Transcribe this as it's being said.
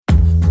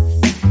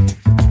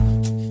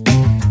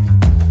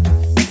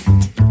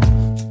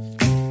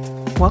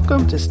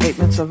Welcome to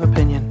Statements of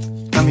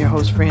Opinion. I'm your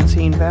host,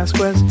 Francine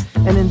Vasquez,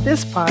 and in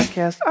this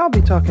podcast, I'll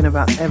be talking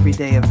about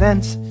everyday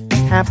events,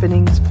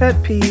 happenings, pet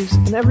peeves,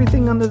 and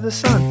everything under the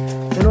sun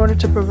in order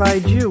to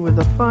provide you with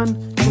a fun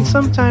and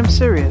sometimes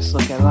serious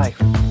look at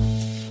life.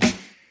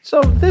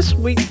 So this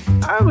week,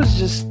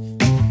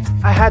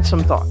 I had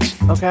some thoughts,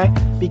 okay?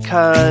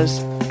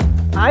 Because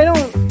I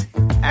don't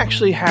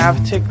actually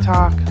have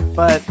TikTok,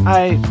 but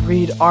I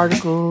read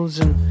articles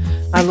and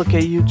I look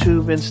at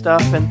YouTube and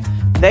stuff, and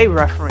they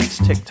reference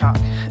TikTok.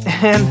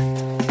 And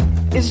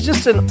it's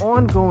just an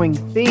ongoing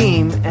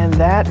theme, and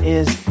that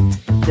is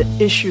the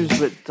issues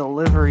with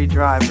delivery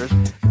drivers.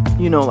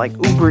 You know, like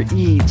Uber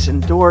Eats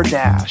and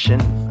DoorDash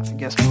and I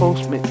guess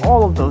Postmates,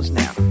 all of those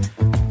now.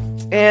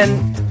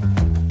 And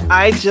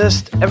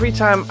every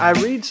time I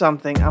read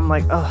something, I'm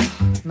like,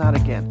 oh, not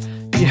again,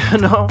 you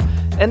know?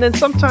 And then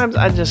sometimes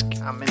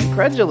I'm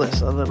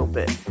incredulous a little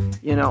bit.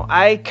 You know,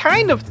 I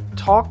kind of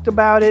talked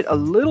about it a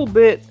little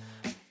bit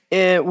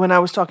when I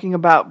was talking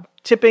about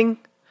tipping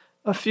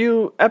a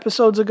few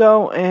episodes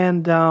ago,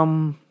 and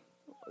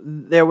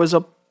there was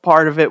a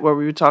part of it where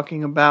we were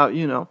talking about,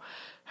 you know,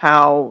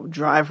 how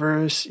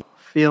drivers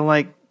feel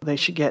like they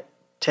should get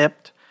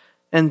tipped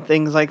and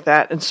things like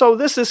that. And so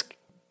this is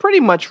pretty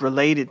much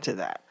related to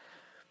that.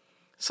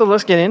 So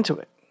let's get into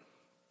it.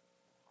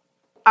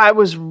 I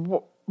was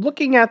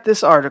looking at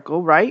this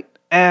article, right?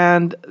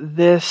 And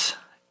this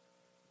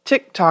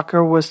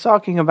TikToker was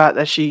talking about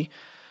that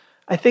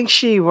I think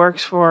she but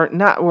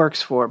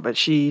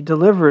she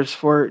delivers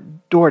for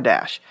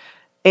DoorDash.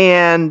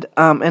 And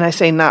I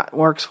say not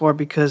works for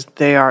because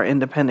they are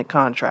independent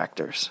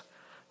contractors.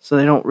 So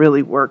they don't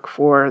really work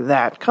for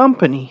that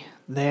company.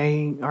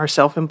 They are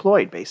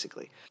self-employed,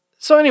 basically.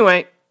 So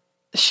anyway,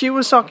 she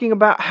was talking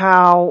about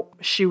how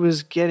she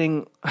was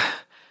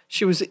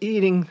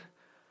eating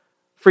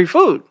free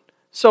food.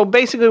 So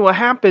basically what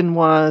happened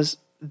was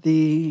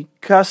the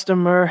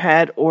customer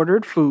had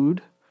ordered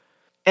food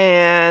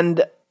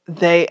and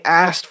they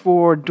asked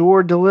for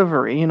door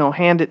delivery, you know,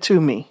 hand it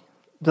to me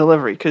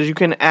delivery. Because you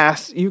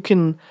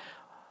can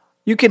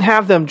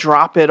have them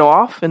drop it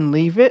off and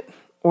leave it,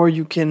 or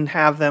you can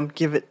have them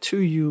give it to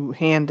you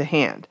hand to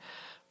hand,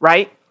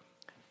 right?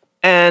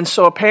 And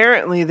so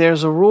apparently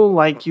there's a rule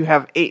like you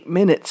have 8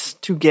 minutes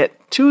to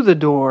get to the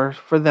door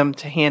for them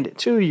to hand it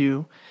to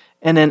you.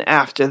 And then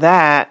after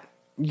that,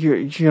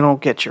 you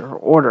don't get your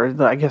order.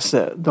 I guess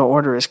the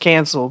order is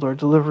canceled or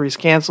delivery is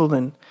canceled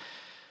and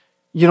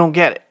you don't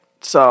get it.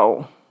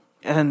 So,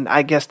 and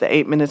I guess the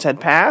 8 minutes had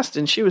passed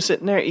and she was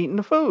sitting there eating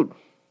the food.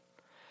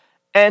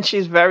 And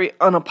she's very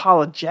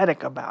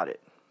unapologetic about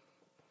it.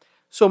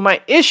 So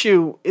my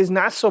issue is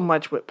not so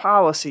much with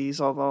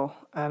policies, although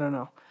I don't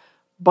know,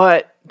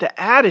 but the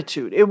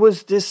attitude. It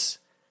was this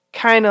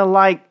kind of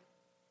like,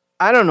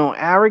 I don't know,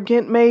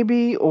 arrogant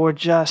maybe, or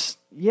just,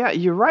 yeah,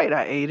 you're right,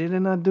 I ate it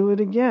and I'll do it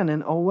again.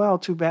 And oh well,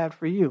 too bad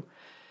for you.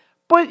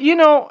 But, you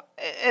know,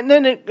 and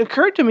then it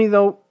occurred to me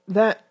though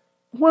that,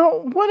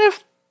 well, what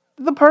if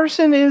the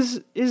person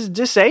is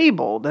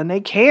disabled and they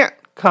can't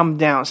come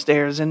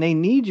downstairs and they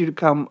need you to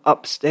come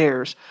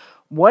upstairs?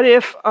 What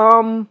if,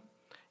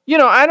 you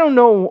know, I don't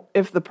know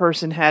if the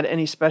person had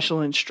any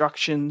special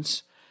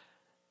instructions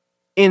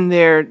in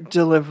their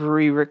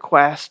delivery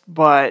request,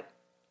 but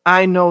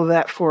I know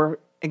that, for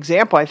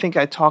example, I think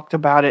I talked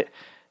about it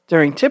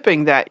during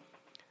tipping, that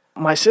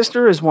my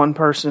sister is one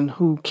person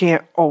who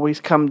can't always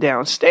come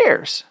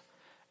downstairs.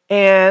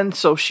 And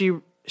so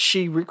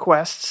she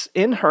requests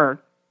in her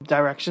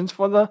directions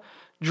for the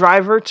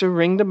driver to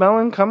ring the bell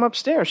and come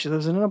upstairs. She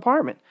lives in an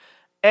apartment.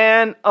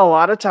 And a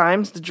lot of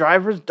times the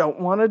drivers don't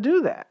want to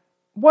do that.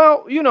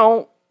 Well, you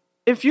know,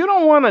 if you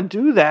don't want to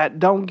do that,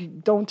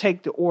 don't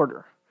take the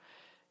order.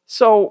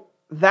 So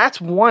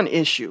that's one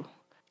issue.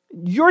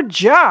 Your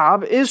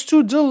job is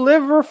to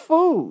deliver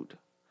food.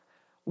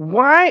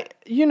 Why,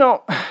 you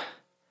know,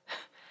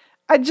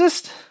 I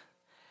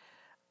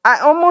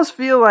almost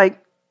feel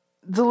like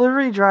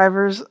delivery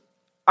drivers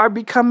are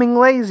becoming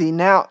lazy.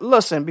 Now,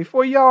 listen,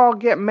 before y'all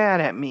get mad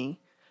at me,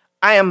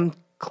 I am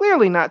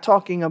clearly not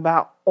talking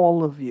about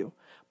all of you,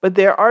 but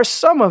there are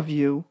some of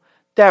you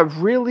that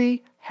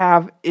really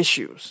have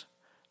issues,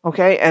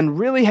 okay, and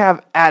really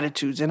have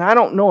attitudes. And I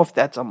don't know if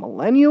that's a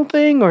millennial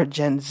thing or a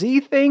Gen Z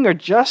thing or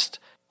just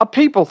a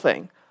people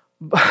thing,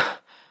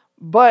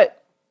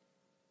 but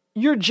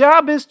your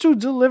job is to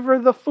deliver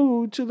the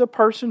food to the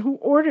person who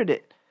ordered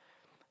it.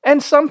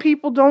 And some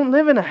people don't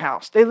live in a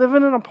house. They live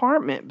in an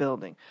apartment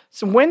building.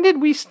 So when did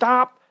we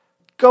stop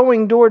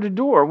going door to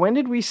door? When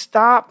did we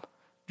stop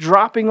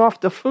dropping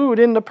off the food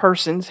in the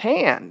person's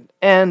hand?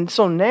 And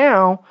so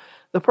now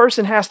the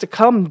person has to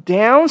come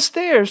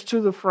downstairs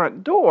to the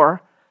front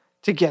door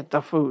to get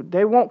the food.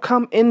 They won't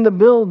come in the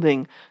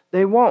building.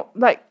 They won't,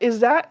 like,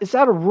 is that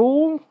a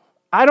rule?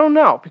 I don't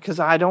know,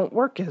 because I don't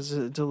work as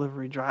a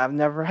delivery driver. I've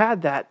never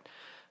had that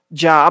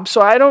job,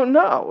 so I don't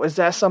know. Is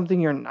that something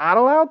you're not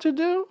allowed to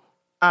do?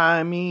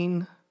 I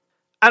mean,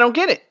 I don't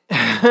get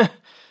it.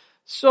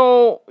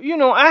 So, you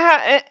know,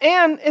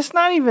 and it's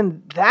not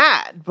even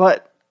that,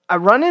 but I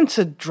run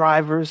into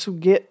drivers who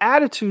get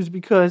attitudes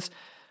because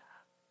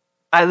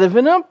I live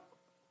in an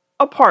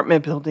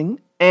apartment building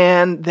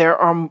and there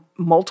are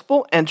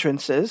multiple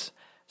entrances.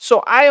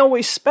 So I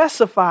always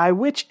specify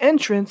which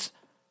entrance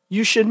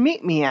you should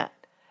meet me at.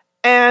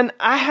 And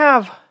I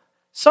have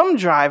some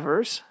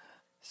drivers,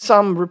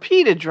 some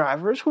repeated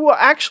drivers, who will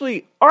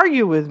actually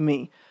argue with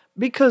me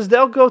because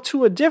they'll go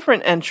to a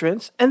different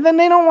entrance and then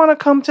they don't want to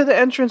come to the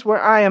entrance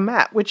where I am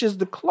at, which is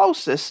the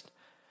closest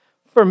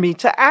for me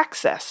to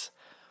access.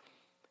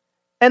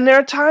 And there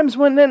are times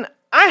when then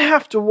I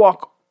have to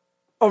walk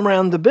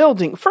around the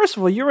building. First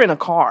of all, you're in a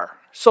car,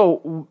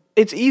 so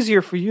it's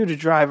easier for you to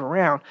drive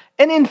around.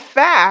 And in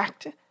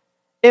fact,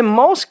 in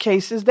most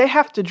cases, they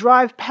have to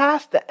drive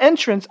past the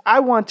entrance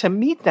I want to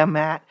meet them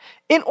at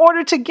in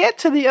order to get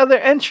to the other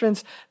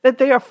entrance that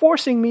they are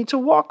forcing me to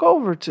walk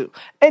over to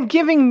and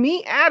giving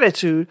me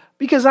attitude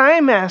because I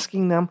am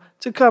asking them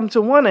to come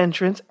to one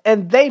entrance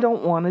and they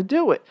don't want to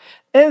do it.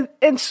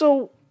 And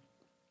so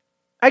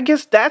I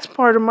guess that's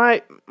part of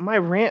my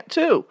rant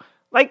too.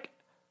 Like,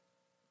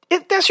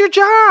 that's your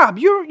job.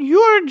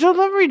 You're a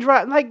delivery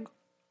driver. Like,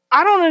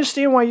 I don't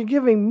understand why you're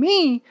giving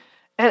me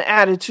an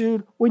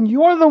attitude when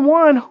you're the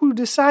one who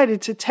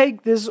decided to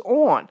take this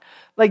on.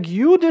 Like,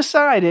 you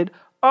decided,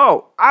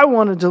 oh, I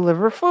want to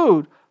deliver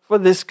food for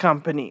this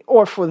company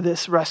or for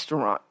this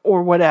restaurant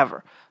or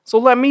whatever. So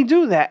let me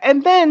do that.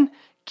 And then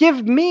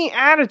give me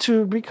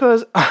attitude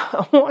because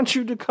I want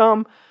you to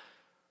come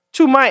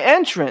to my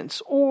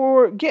entrance,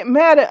 or get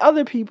mad at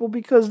other people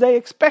because they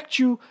expect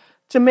you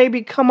to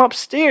maybe come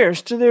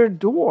upstairs to their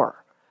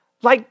door.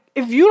 Like,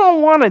 if you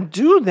don't want to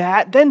do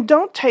that, then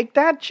don't take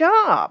that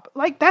job.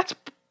 Like, that's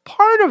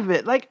part of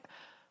it. Like,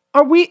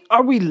 are we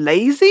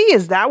lazy?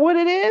 Is that what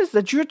it is?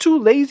 That you're too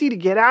lazy to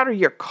get out of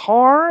your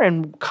car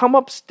and come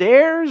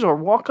upstairs or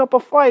walk up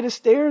a flight of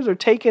stairs or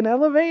take an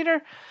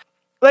elevator?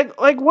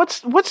 Like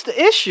what's the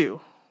issue?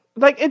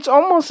 Like, it's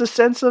almost a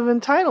sense of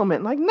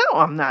entitlement. Like, no,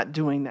 I'm not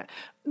doing that.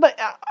 Like,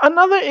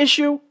 another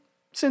issue,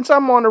 since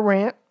I'm on a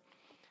rant,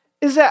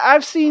 is that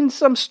I've seen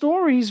some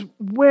stories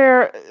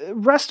where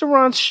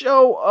restaurants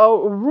show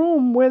a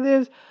room where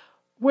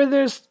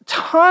there's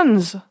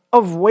tons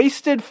of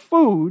wasted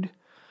food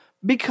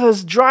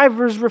because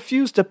drivers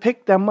refuse to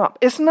pick them up.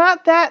 It's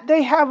not that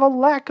they have a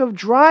lack of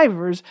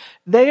drivers.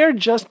 They are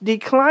just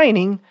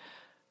declining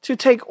to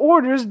take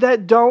orders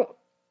that don't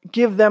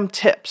give them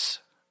tips.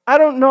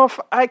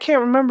 I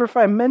can't remember if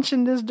I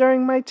mentioned this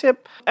during my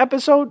tip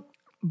episode,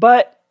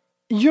 but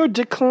you're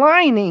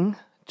declining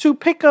to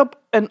pick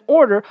up an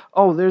order.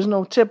 Oh, there's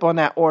no tip on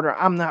that order.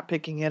 I'm not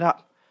picking it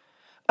up.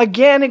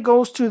 Again, it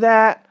goes to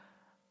that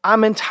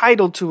I'm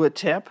entitled to a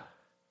tip.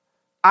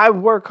 I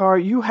work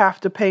hard. You have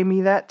to pay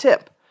me that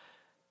tip.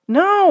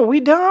 No, we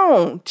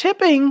don't.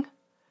 Tipping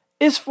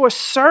is for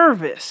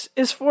service.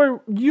 It's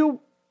for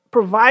you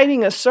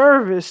providing a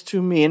service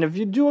to me. And if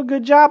you do a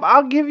good job,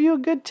 I'll give you a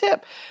good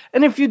tip.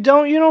 And if you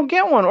don't, you don't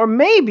get one. Or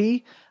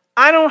maybe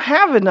I don't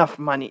have enough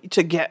money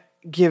to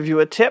give you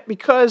a tip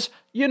because,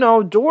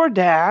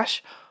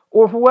 DoorDash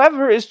or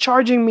whoever is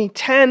charging me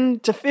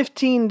 $10 to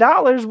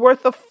 $15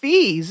 worth of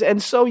fees.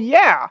 And so,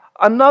 yeah,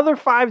 another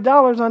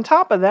 $5 on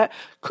top of that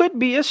could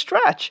be a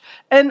stretch.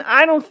 And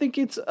I don't think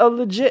it's a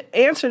legit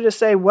answer to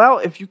say, well,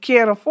 if you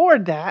can't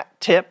afford that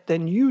tip,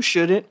 then you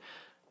shouldn't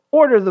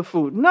order the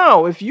food.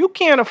 No, if you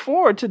can't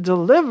afford to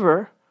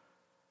deliver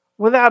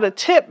without a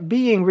tip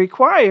being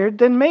required,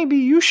 then maybe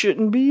you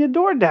shouldn't be a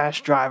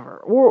DoorDash driver.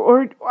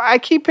 Or I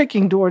keep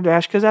picking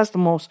DoorDash because that's the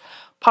most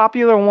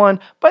popular one,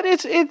 but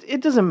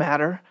it doesn't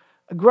matter.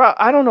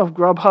 I don't know if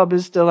Grubhub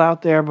is still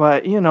out there,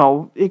 but,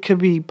 it could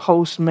be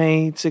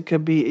Postmates. It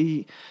could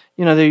be,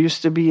 there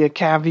used to be a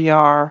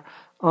Caviar.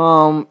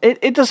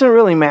 It doesn't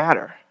really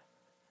matter.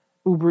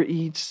 Uber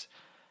Eats.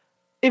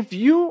 If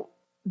you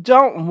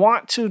don't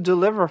want to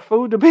deliver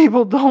food to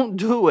people, don't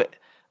do it.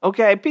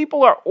 Okay,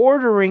 people are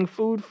ordering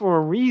food for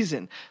a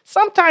reason.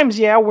 Sometimes,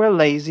 yeah, we're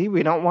lazy.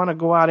 We don't want to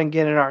go out and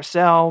get it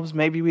ourselves.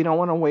 Maybe we don't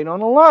want to wait on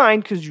a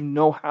line because you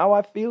know how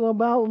I feel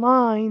about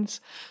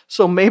lines.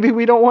 So maybe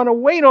we don't want to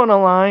wait on a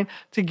line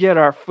to get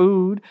our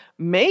food.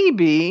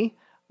 Maybe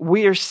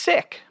we're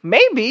sick.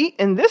 Maybe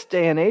in this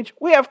day and age,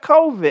 we have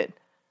COVID.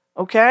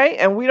 Okay,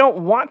 and we don't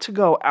want to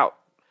go out.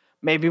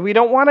 Maybe we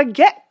don't want to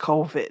get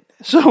COVID,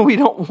 so we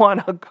don't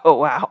want to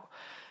go out.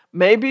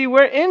 Maybe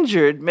we're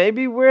injured.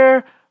 Maybe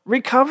we're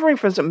recovering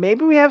from something.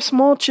 Maybe we have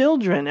small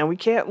children and we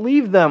can't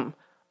leave them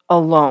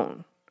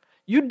alone.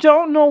 You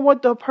don't know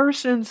what the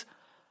person's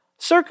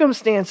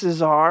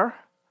circumstances are,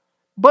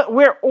 but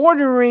we're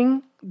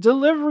ordering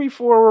delivery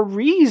for a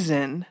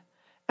reason,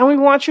 and we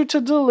want you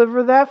to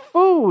deliver that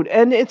food.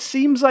 And it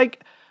seems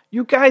like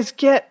you guys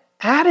get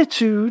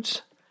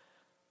attitudes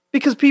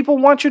because people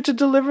want you to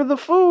deliver the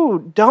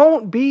food.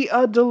 Don't be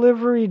a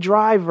delivery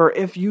driver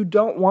if you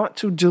don't want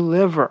to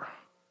deliver.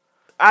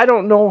 I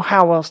don't know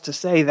how else to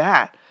say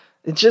that.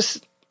 It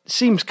just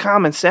seems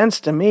common sense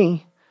to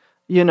me.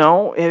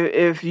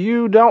 If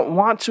you don't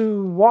want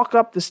to walk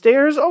up the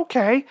stairs,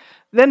 okay,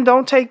 then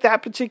don't take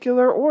that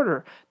particular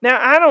order. Now,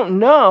 I don't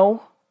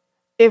know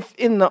if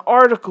in the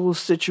article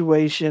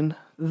situation,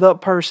 the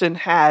person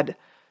had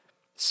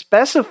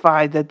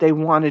specified that they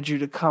wanted you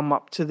to come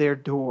up to their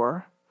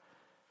door.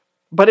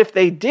 But if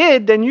they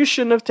did, then you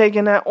shouldn't have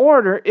taken that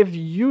order if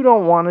you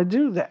don't want to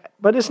do that.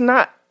 But it's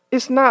not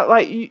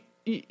like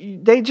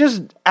they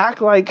just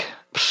act like,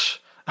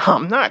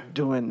 I'm not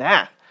doing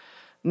that.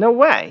 No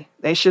way.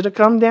 They should have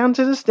come down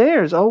to the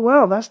stairs. Oh,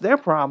 well, that's their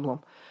problem.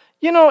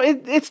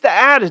 It's the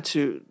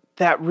attitude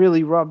that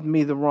really rubbed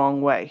me the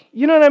wrong way.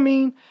 You know what I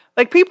mean?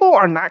 Like, people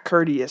are not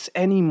courteous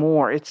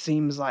anymore, it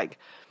seems like.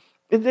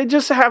 They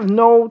just have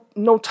no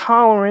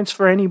tolerance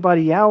for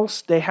anybody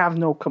else. They have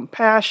no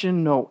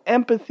compassion, no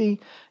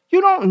empathy.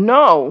 You don't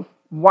know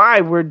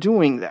why we're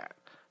doing that.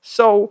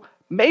 So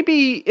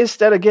maybe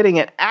instead of getting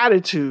an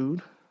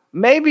attitude,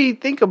 maybe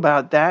think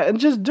about that and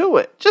just do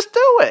it. Just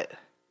do it.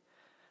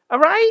 All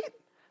right?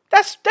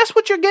 That's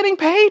what you're getting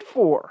paid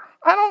for.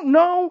 I don't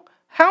know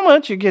how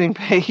much you're getting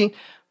paid,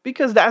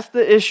 because that's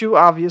the issue,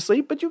 obviously.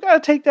 But you got to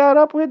take that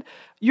up with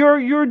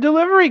your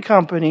delivery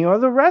company or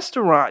the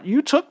restaurant.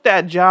 You took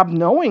that job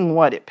knowing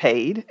what it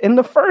paid in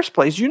the first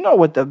place. You know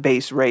what the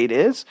base rate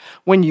is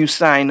when you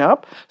sign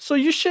up. So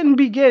you shouldn't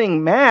be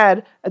getting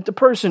mad at the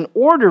person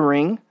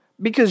ordering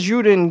because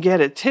you didn't get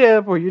a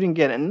tip, or you didn't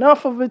get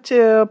enough of a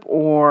tip,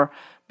 or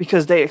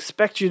because they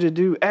expect you to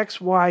do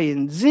X, Y,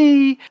 and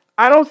Z.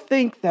 I don't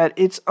think that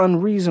it's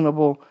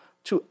unreasonable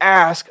to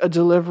ask a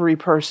delivery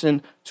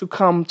person to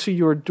come to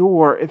your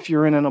door if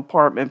you're in an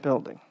apartment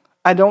building.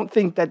 I don't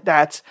think that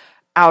that's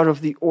out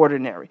of the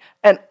ordinary.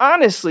 And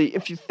honestly,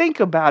 if you think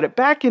about it,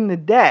 back in the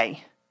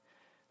day,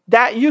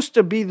 that used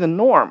to be the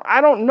norm.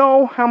 I don't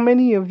know how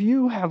many of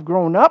you have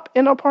grown up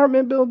in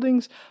apartment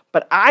buildings,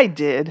 but I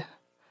did.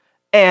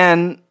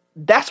 And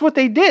that's what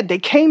they did. They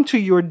came to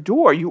your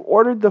door. You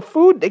ordered the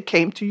food, they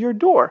came to your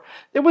door.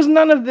 There was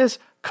none of this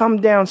come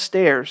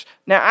downstairs.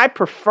 Now, I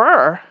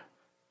prefer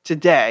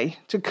today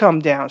to come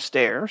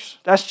downstairs.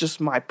 That's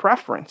just my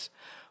preference.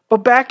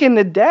 But back in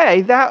the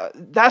day,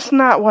 that's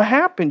not what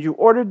happened. You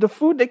ordered the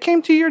food, they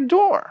came to your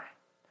door,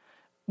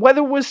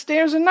 whether it was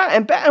stairs or not.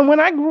 And when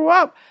I grew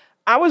up,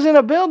 I was in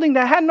a building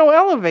that had no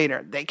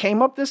elevator. They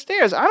came up the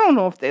stairs. I don't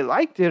know if they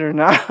liked it or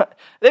not.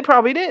 They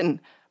probably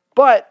didn't.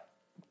 But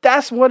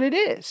that's what it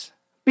is,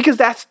 because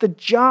that's the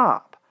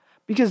job,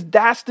 because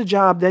that's the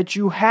job that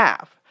you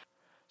have.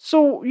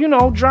 So,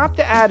 drop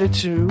the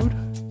attitude.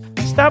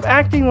 Stop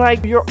acting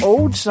like you're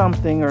owed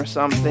something or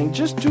something.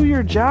 Just do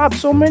your job.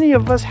 So many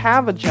of us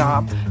have a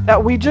job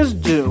that we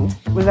just do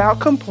without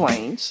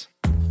complaints.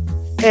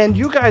 And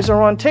you guys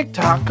are on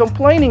TikTok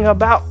complaining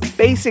about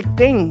basic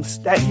things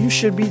that you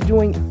should be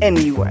doing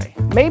anyway.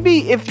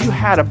 Maybe if you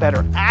had a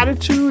better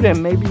attitude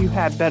and maybe you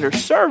had better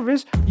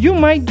service, you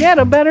might get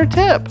a better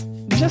tip.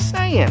 Just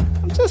saying.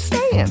 I'm just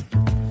saying.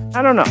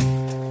 I don't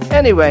know.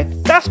 Anyway,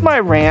 that's my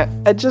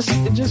rant. It just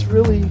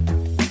really,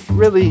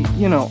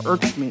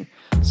 irked me.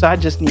 So I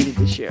just needed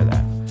to share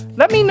that.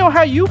 Let me know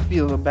how you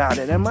feel about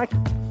it. Am I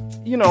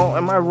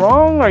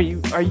wrong? Are you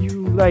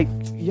like,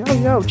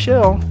 yo,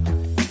 chill?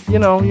 You're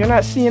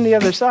not seeing the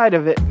other side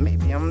of it.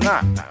 Maybe I'm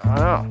not. I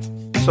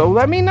don't know. So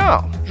let me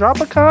know. Drop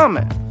a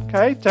comment.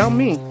 Okay? Tell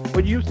me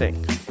what you think.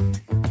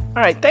 All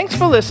right. Thanks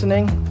for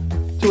listening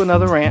to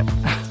another rant.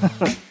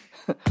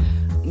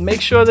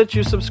 Make sure that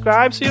you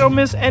subscribe so you don't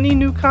miss any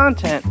new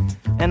content.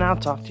 And I'll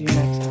talk to you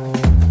next time.